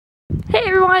Hey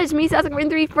everyone, it's me,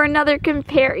 Signature for another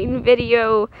comparing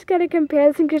video. Just gotta compare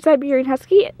the Signature Siberian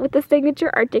Husky with the Signature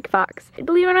Arctic Fox. And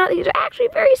believe it or not, these are actually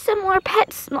very similar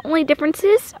pets. The only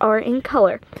differences are in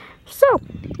color. So,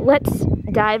 let's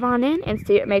dive on in and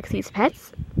see what makes these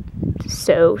pets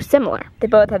so similar. They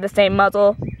both have the same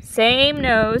muzzle, same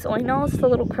nose, only nose is a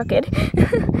little crooked.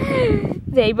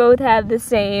 They both have the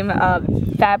same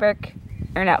fabric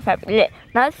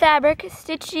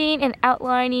stitching and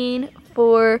outlining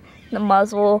for the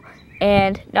muzzle,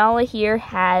 and Nala here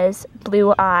has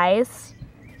blue eyes,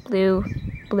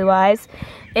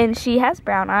 and she has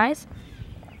brown eyes.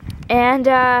 And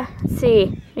let's see,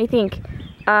 what do you think?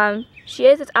 She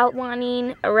has this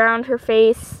outlining around her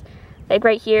face, like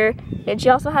right here, and she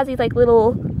also has these like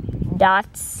little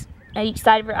dots at each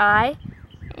side of her eye,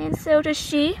 and so does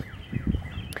she.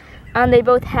 They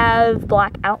both have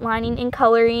black outlining and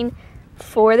coloring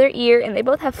for their ear, and they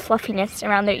both have fluffiness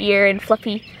around their ear and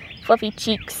fluffy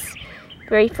cheeks,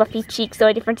 very fluffy cheeks. The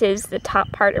only difference is the top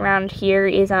part around here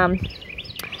is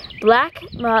black,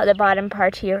 the bottom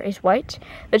part here is white,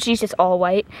 but she's just all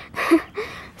white.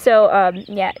 So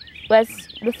yeah,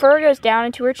 the fur goes down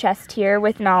into her chest here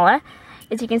with Nala.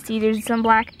 As you can see, there's some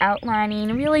black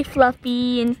outlining, really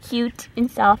fluffy and cute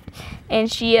and soft. And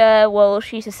she, well,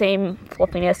 she's the same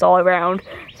fluffiness all around,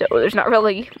 so there's not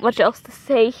really much else to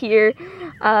say here.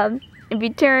 If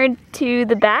you turn to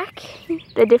the back,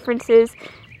 the differences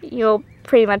you'll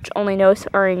pretty much only notice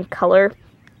are in color.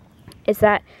 Is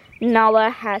that Nala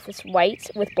has this white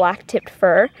with black tipped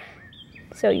fur.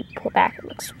 So you pull back, it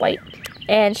looks white.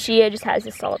 And she just has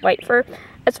this solid white fur.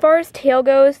 As far as tail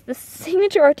goes, the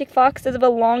Signature Arctic Fox does have a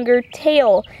longer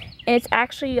tail, and it's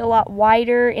actually a lot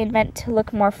wider and meant to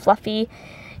look more fluffy,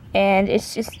 and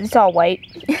it's all white.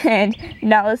 And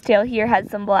Nala's tail here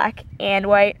has some black and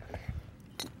white,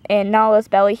 and Nala's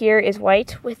belly here is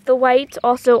white with the white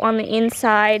also on the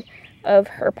inside of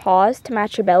her paws to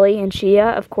match her belly, and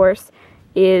Shia, of course,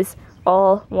 is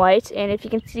all white. And if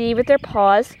you can see with their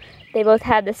paws, they both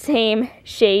have the same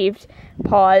shaved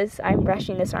paws. I'm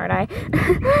brushing this, aren't I?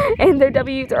 And their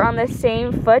W's are on the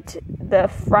same foot, the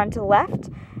front left.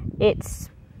 It's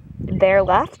their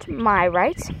left, my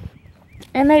right.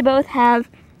 And they both have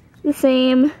the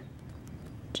same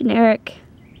generic,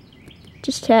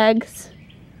 just tags,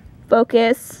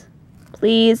 focus,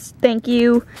 please, thank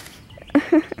you.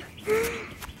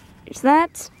 There's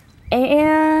that.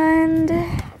 And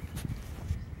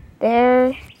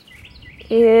there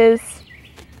is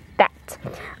that.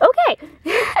 Okay,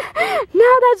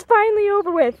 now that's finally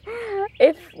over with.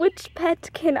 Which pet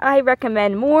can I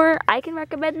recommend more? I can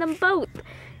recommend them both.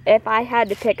 If I had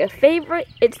to pick a favorite,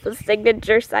 it's the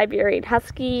Signature Siberian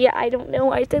Husky. I don't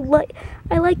know, I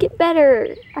like it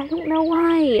better. I don't know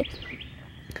why.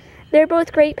 They're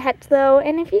both great pets though,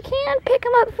 and if you can, pick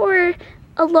them up for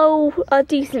a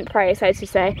decent price, I should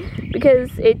say, because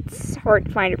it's hard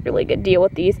to find a really good deal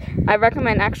with these. I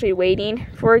recommend actually waiting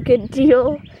for a good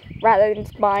deal rather than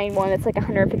just buying one that's like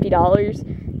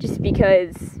 $150, just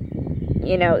because,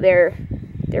 you know, they're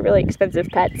really expensive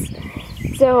pets.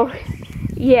 So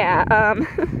yeah,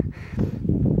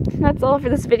 that's all for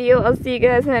this video. I'll see you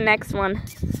guys in the next one.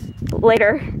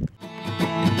 Later.